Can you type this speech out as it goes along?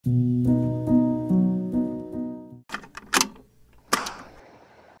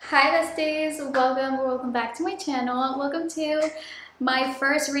besties, welcome back to my channel. Welcome to my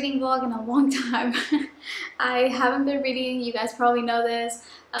first reading vlog in a long time. I haven't been reading, you guys probably know this.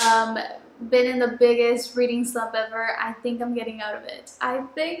 Been in the biggest reading slump ever. I think I'm getting out of it.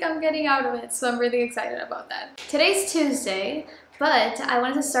 So I'm really excited about that. Today's Tuesday, but I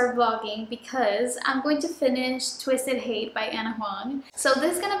wanted to start vlogging because I'm going to finish Twisted Hate by Ana Huang. So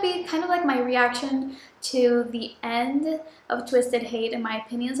this is gonna be kind of like my reaction to the end of Twisted Hate and my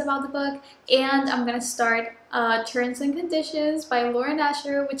opinions about the book, and I'm gonna start Terms and Conditions by Lauren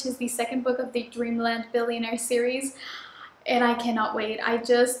Asher, which is the second book of the Dreamland Billionaire series, and I cannot wait. I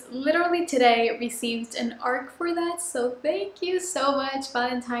just literally today received an ARC for that, so thank you so much,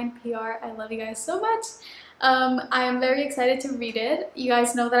 Valentine PR. I love you guys so much. I am very excited to read it. You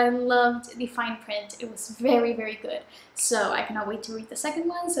guys know that I loved the fine print. It was very, very good. So I cannot wait to read the second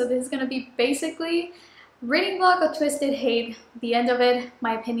one. So this is gonna be basically reading vlog of Twisted Hate, the end of it,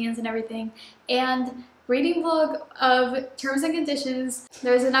 my opinions and everything, and reading vlog of Terms and Conditions.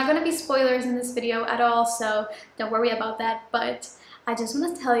 There's not gonna be spoilers in this video at all, so don't worry about that. But I just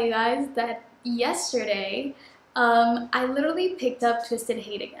want to tell you guys that yesterday, I literally picked up Twisted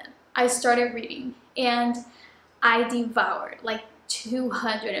Hate again. I started reading and I devoured like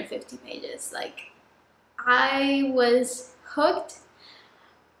 250 pages. Like, I was hooked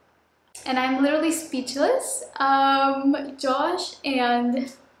and I'm literally speechless. Josh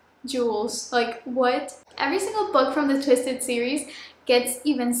and Jules, like, what? Every single book from the Twisted series gets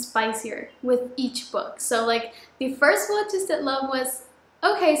even spicier with each book. So like the first one, Twisted Love, was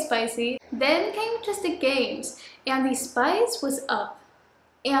okay spicy. Then came Twisted Games and the spice was up.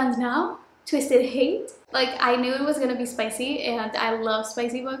 And now, Twisted Hate. Like, I knew it was gonna be spicy, and I love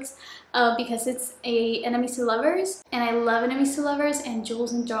spicy books because it's enemies to lovers, and I love enemies to lovers, and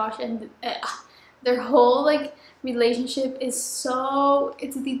Jules and Josh and their whole like relationship is so,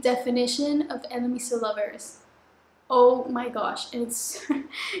 it's the definition of enemies to lovers. Oh my gosh, and it's and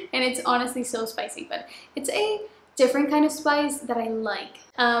it's honestly so spicy, but it's a different kind of spice that I like.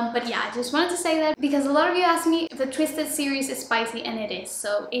 But yeah, I just wanted to say that because a lot of you asked me if the Twisted series is spicy, and it is.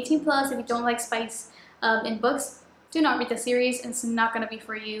 So 18 plus, if you don't like spice in books, do not read the series. It's not gonna be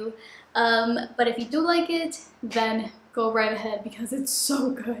for you. But if you do like it, then go right ahead because it's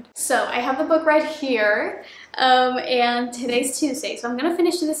so good. So I have the book right here, and today's Tuesday, so I'm gonna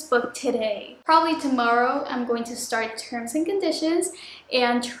finish this book today. Probably tomorrow I'm going to start Terms and Conditions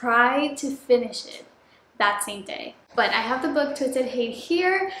and try to finish it that same day. But I have the book Twisted Hate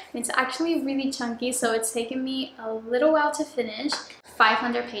here, and it's actually really chunky, so it's taken me a little while to finish.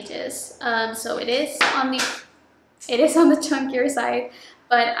 500 pages. So it is on the chunkier side,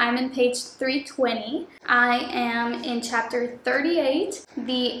 but I'm in page 320. I am in chapter 38.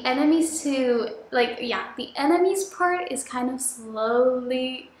 The enemies to, like, yeah, the enemies part is kind of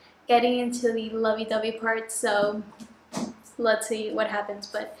slowly getting into the lovey-dovey part, so let's see what happens.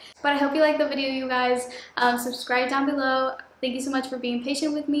 But I hope you like the video, you guys. Subscribe down below. Thank you so much for being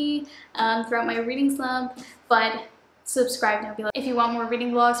patient with me throughout my reading slump, but subscribe down below if you want more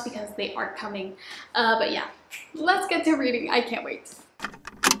reading vlogs because they are coming. But yeah, let's get to reading. I can't wait.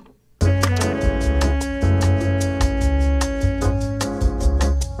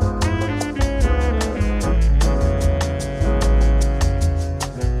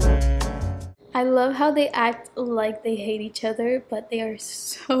 I love how they act like they hate each other, but they are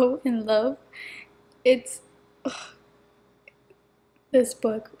so in love. It's this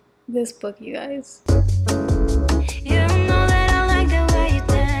book, you guys. You know that I like the way you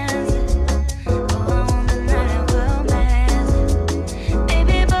dance. Oh, I want the night well,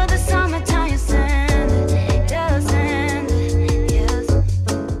 baby, but the summertime you send, yes.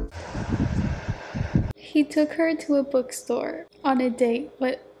 He took her to a bookstore on a date,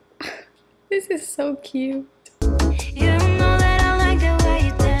 but this is so cute. You know that I like the way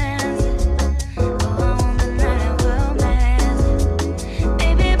you dance. Oh, I want the night well,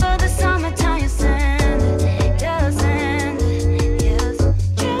 baby, but the summertime you send, yes, yes.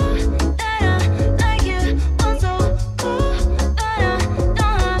 True that I like you, want so cool, but I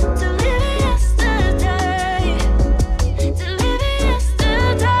don't have to live it yesterday. To live it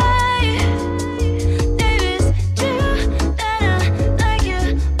yesterday. Baby, it's true that I like you,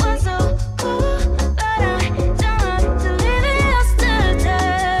 want so.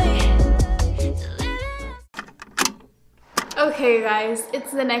 Okay guys,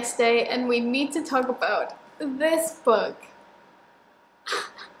 it's the next day and we need to talk about this book.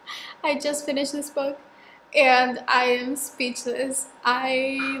 I just finished this book and I am speechless.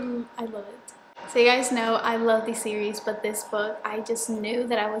 I love it. So you guys know I love the series, but this book, I just knew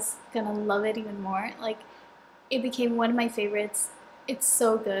that I was gonna love it even more. Like, it became one of my favorites it's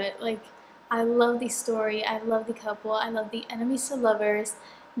so good. Like, I love the story, I love the couple, I love the enemies to lovers.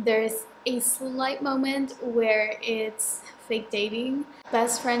 There's a slight moment where it's fake dating,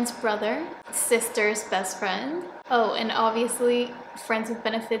 best friend's brother, sister's best friend. Oh, and obviously friends with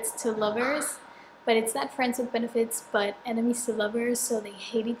benefits to lovers, but it's not friends with benefits but enemies to lovers, so they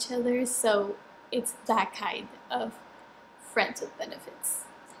hate each other, so it's that kind of friends with benefits.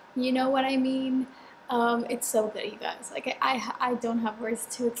 You know what I mean? It's so good, you guys. Like, I don't have words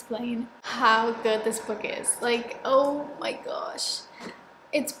to explain how good this book is. Like, oh my gosh.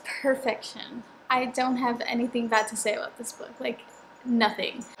 It's perfection. I don't have anything bad to say about this book. Like,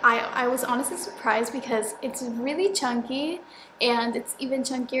 nothing. I was honestly surprised because it's really chunky, and it's even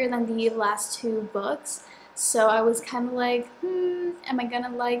chunkier than the last two books. So I was kind of like, am I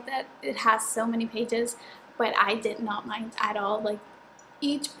gonna like that it has so many pages? But I did not mind at all. Like,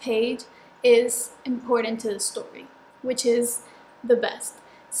 each page is important to the story, which is the best.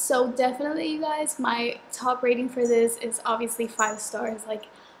 So definitely, you guys, my top rating for this is obviously 5 stars. Like,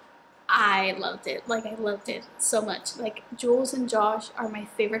 I loved it. Like, I loved it so much. Like, Jules and Josh are my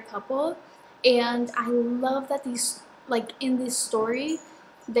favorite couple, and I love that these, like, in this story,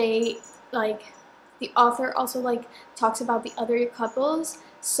 they, like, the author also, like, talks about the other couples,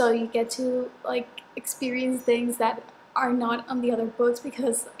 so you get to, like, experience things that are not on the other books,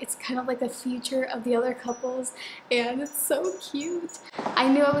 because it's kind of like a future of the other couples, and it's so cute. I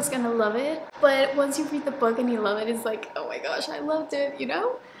knew I was gonna love it, but once you read the book and you love it, it's like, oh my gosh, I loved it, you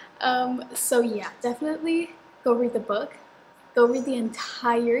know? So yeah, definitely go read the book. Go read the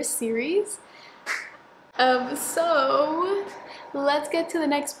entire series. So let's get to the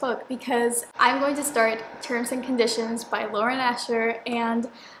next book, because I'm going to start Terms and Conditions by Lauren Asher, and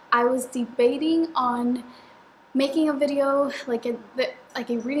I was debating on making a video, like a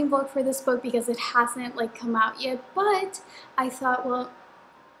reading vlog for this book, because it hasn't, like, come out yet, but I thought, well,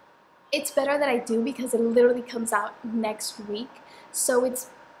 it's better that I do, because it literally comes out next week, so it's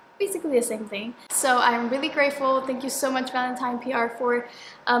basically the same thing. So I'm really grateful. Thank you so much, Valentine PR, for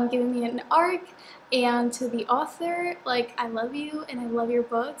giving me an arc, and to the author, like, I love you and I love your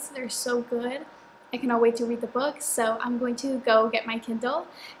books. They're so good. I cannot wait to read the book, so I'm going to go get my Kindle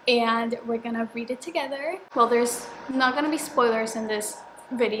and we're gonna read it together. Well, there's not gonna be spoilers in this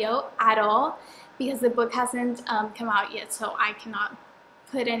video at all, because the book hasn't come out yet, so I cannot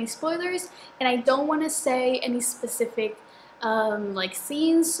put any spoilers, and I don't want to say any specific like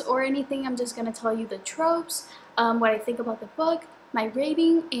scenes or anything. I'm just gonna tell you the tropes, what I think about the book, my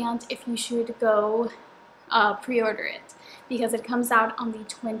rating, and if you should go pre-order it, because it comes out on the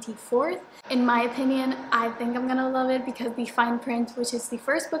 24th. In my opinion, I think I'm gonna love it, because the fine print, which is the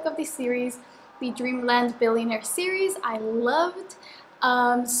first book of the series, the Dreamland Billionaire series, I loved.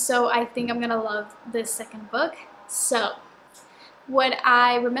 So I think I'm gonna love this second book. So what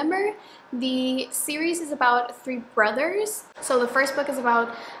I remember, the series is about 3 brothers. So the first book is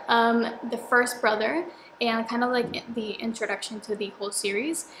about the first brother, and kind of like the introduction to the whole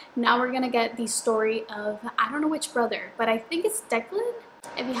series. Now we're gonna get the story of, I don't know which brother, but I think it's Declan.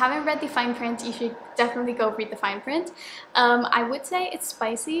 If you haven't read the fine print, you should definitely go read the fine print. I would say it's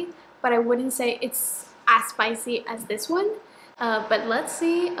spicy, but I wouldn't say it's as spicy as this one. But let's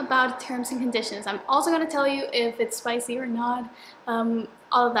see about Terms and Conditions. I'm also gonna tell you if it's spicy or not,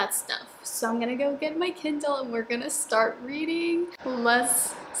 all of that stuff. So I'm gonna go get my Kindle and we're gonna start reading.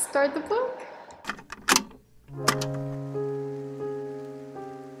 Let's start the book.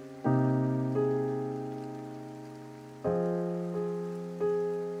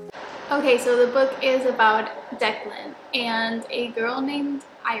 Okay, so the book is about Declan and a girl named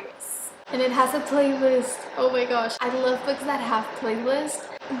Iris. And it has a playlist. Oh my gosh, I love books that have playlists.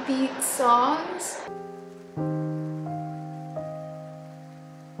 The songs.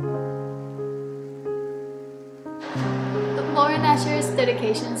 Lauren Asher's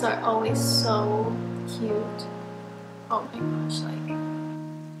dedications are always so cute. Oh my gosh, like.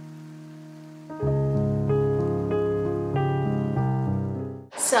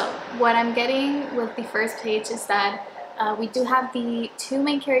 So what I'm getting with the first page is that we do have the 2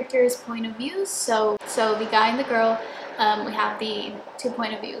 main characters' point of views. So the guy and the girl, we have the 2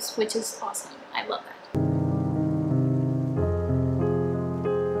 point of views, which is awesome. I love that.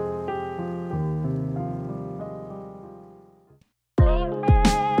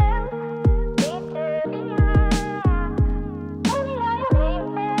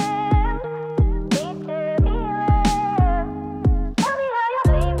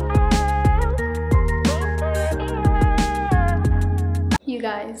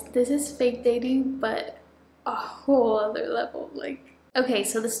 Guys, this is fake dating, but a whole other level. Like, okay,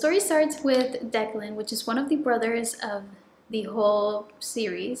 so the story starts with Declan, which is one of the brothers of the whole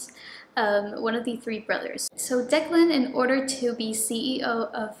series, one of the three brothers. So Declan, in order to be CEO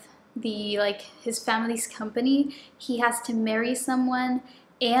of his family's company, he has to marry someone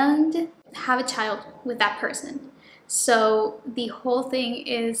and have a child with that person. So the whole thing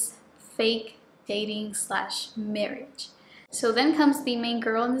is fake dating slash marriage. So then comes the main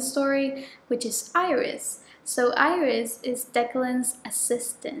girl in the story, which is Iris. So Iris is Declan's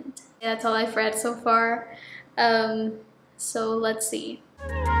assistant. That's all I've read so far. So let's see.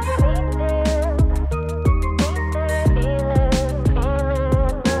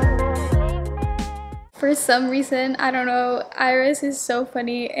 For some reason, I don't know, Iris is so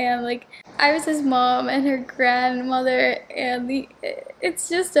funny, and like Iris's mom and her grandmother, and it's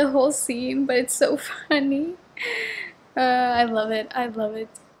just a whole scene, but it's so funny. I love it. I love it.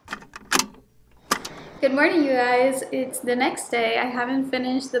 Good morning, you guys. It's the next day. I haven't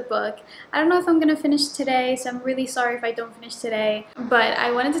finished the book. I don't know if I'm gonna finish today, so I'm really sorry if I don't finish today. But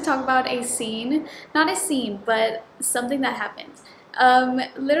I wanted to talk about a scene, not a scene, but something that happened.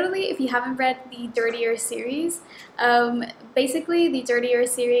 Literally, if you haven't read the Dirtier series, basically the Dirtier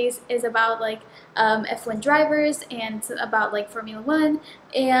series is about like F1 drivers, and it's about like Formula 1,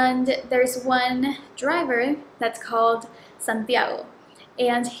 and there's one driver that's called Santiago,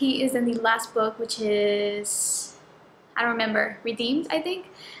 and he is in the last book, which is, I don't remember, Redeemed, I think.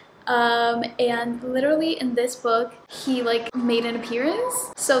 And literally in this book he like made an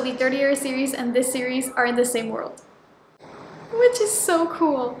appearance. So the Dirtier series and this series are in the same world, which is so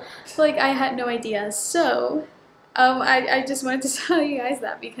cool. Like, I had no idea. So I just wanted to tell you guys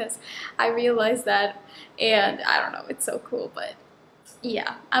that because I realized that, and I don't know, it's so cool. But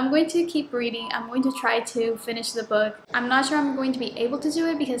yeah, I'm going to keep reading. I'm going to try to finish the book. I'm not sure I'm going to be able to do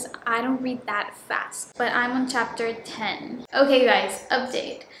it because I don't read that fast, but I'm on chapter 10. Okay guys,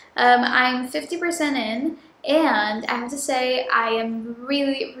 update. I'm 50% in, and I have to say I am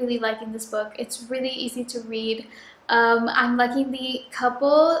really liking this book. It's really easy to read. I'm liking the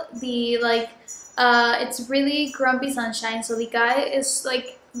couple, it's really grumpy sunshine. So the guy is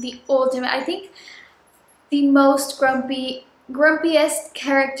like the ultimate, I think the most grumpiest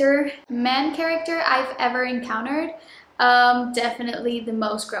man character I've ever encountered. Definitely the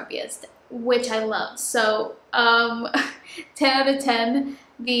most grumpiest, which I love. So 10 out of 10.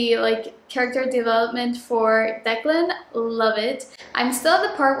 The character development for Declan, love it. I'm still at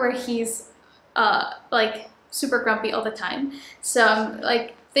the part where he's super grumpy all the time, so I'm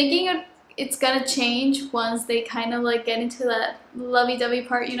thinking it's gonna change once they kind of get into that lovey-dovey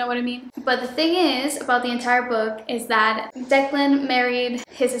part, you know what I mean? But the thing is about the entire book is that Declan married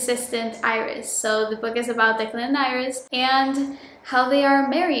his assistant Iris. So the book is about Declan and Iris and how they are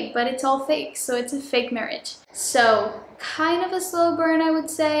married, but it's all fake, so it's a fake marriage. So kind of a slow burn, I would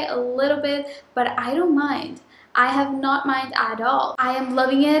say, a little bit, but I don't mind. I have not mind at all. I am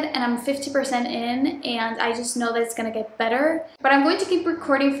loving it, and I'm 50% in, and I just know that it's gonna get better. But I'm going to keep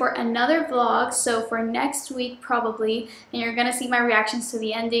recording for another vlog, so for next week probably, and you're gonna see my reactions to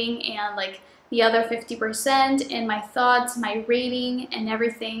the ending and the other 50% and my thoughts, my rating and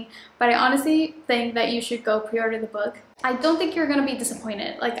everything. But I honestly think that you should go pre-order the book. I don't think you're gonna be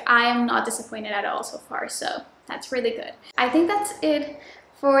disappointed. I am not disappointed at all so far, so that's really good. I think that's it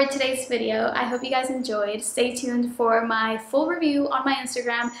for today's video. I hope you guys enjoyed. Stay tuned for my full review on my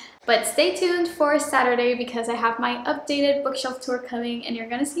Instagram, but stay tuned for Saturday because I have my updated bookshelf tour coming, and you're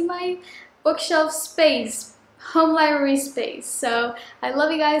gonna see my bookshelf space, home library space. So I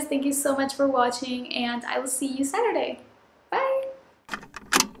love you guys. Thank you so much for watching, and I will see you Saturday. Bye.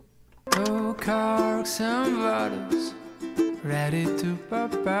 Oh, corks and bottles, ready to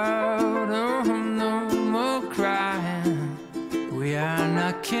pop out. Oh, no more crying. We are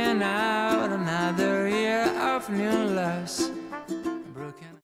knocking out another year of new loves.